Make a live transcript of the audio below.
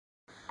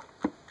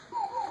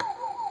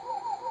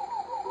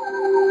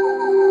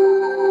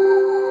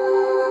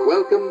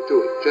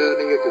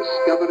journey of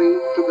discovery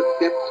to the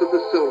depths of the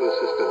solar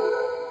system.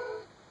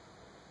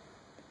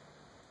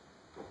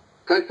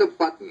 Press a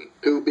button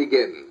to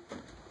begin.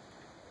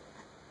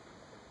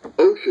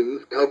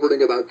 Oceans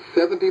covering about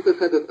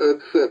 70% of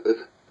Earth's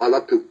surface are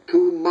up to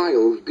 2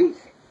 miles deep.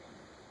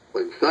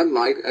 When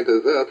sunlight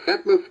enters Earth's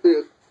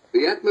atmosphere,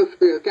 the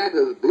atmosphere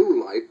scatters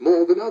blue light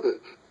more than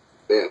others.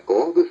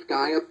 Therefore, the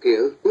sky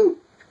appears blue.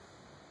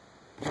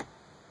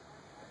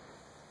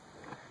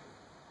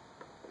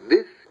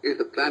 This is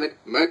the planet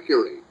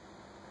Mercury.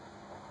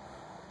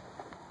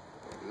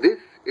 This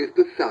is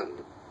the Sun.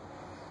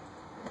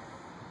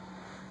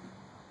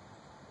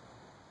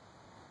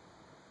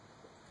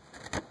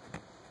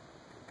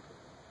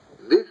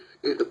 This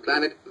is the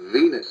planet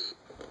Venus.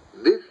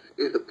 This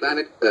is the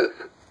planet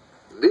Earth.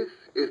 This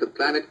is the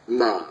planet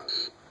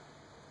Mars.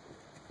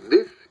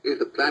 This is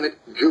the planet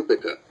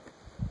Jupiter.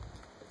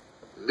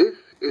 This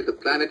is the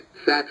planet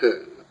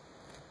Saturn.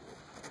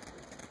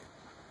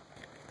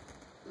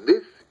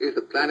 This is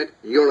the planet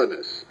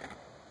Uranus.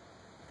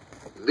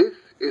 This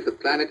is the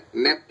planet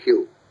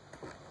Neptune.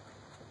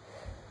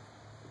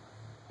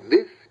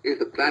 This is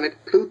the planet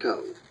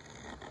Pluto.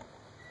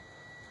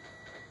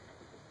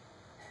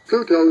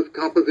 Pluto's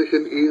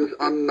composition is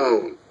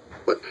unknown,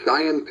 but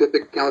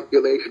scientific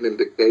calculation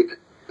indicates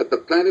that the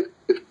planet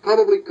is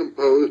probably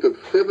composed of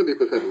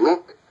 70%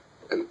 rock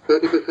and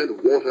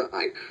 30% water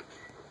ice.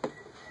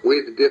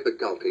 With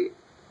difficulty,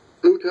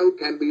 Pluto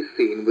can be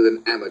seen with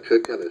an amateur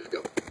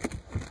telescope.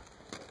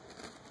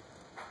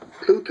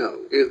 Pluto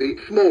is the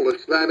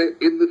smallest planet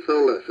in the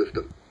solar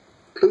system.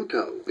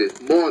 Pluto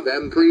is more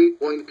than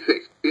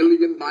 3.6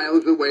 billion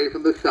miles away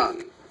from the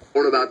Sun,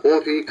 or about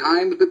 40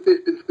 times the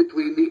distance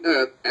between the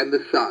Earth and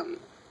the Sun.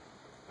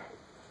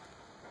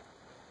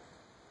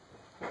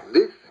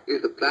 This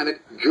is the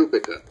planet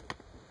Jupiter.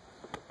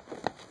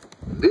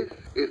 This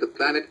is the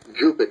planet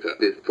Jupiter.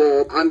 It is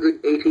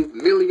 480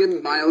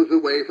 million miles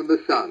away from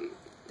the Sun,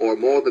 or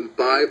more than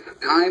 5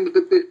 times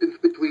the distance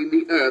between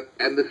the Earth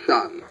and the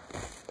Sun.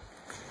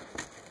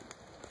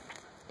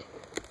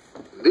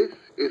 This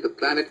is the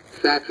planet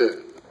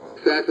Saturn.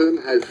 Saturn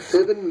has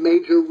 7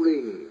 major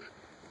rings,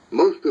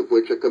 most of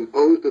which are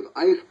composed of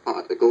ice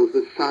particles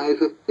the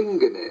size of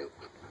fingernails,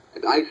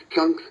 and ice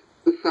chunks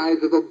the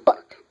size of a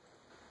butt.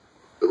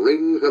 The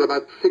rings are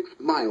about 6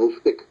 miles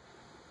thick.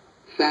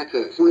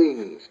 Saturn's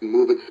rings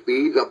move at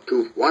speeds up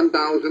to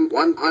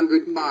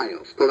 1,100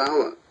 miles per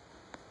hour.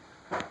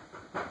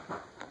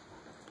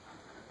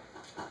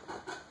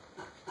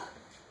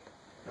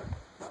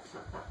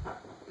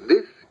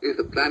 This is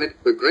the planet.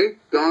 The great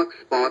dark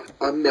spot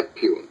on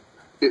Neptune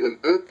is an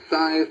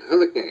Earth-sized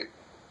hurricane.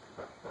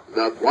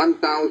 The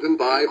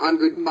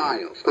 1,500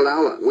 miles per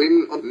hour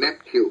winds on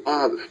Neptune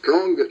are the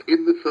strongest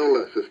in the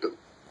solar system.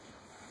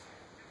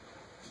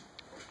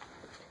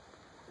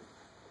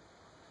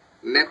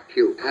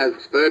 Neptune has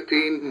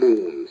 13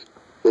 moons.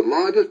 The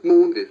largest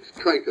moon is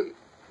Triton.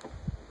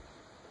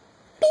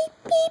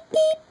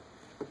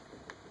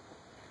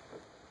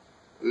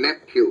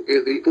 Neptune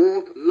is the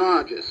 4th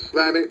largest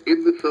planet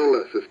in the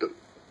solar system.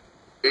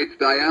 Its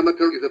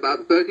diameter is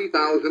about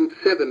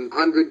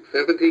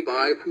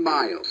 30,775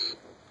 miles.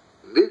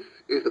 This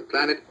is the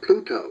planet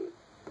Pluto.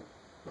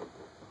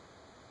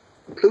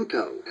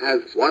 Pluto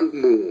has 1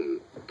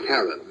 moon,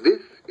 Charon.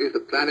 This is the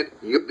planet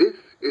This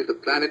is the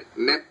planet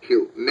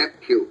Neptune.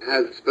 Neptune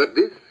has, but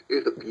this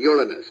is the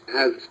Uranus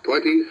has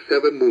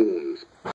 27 moons.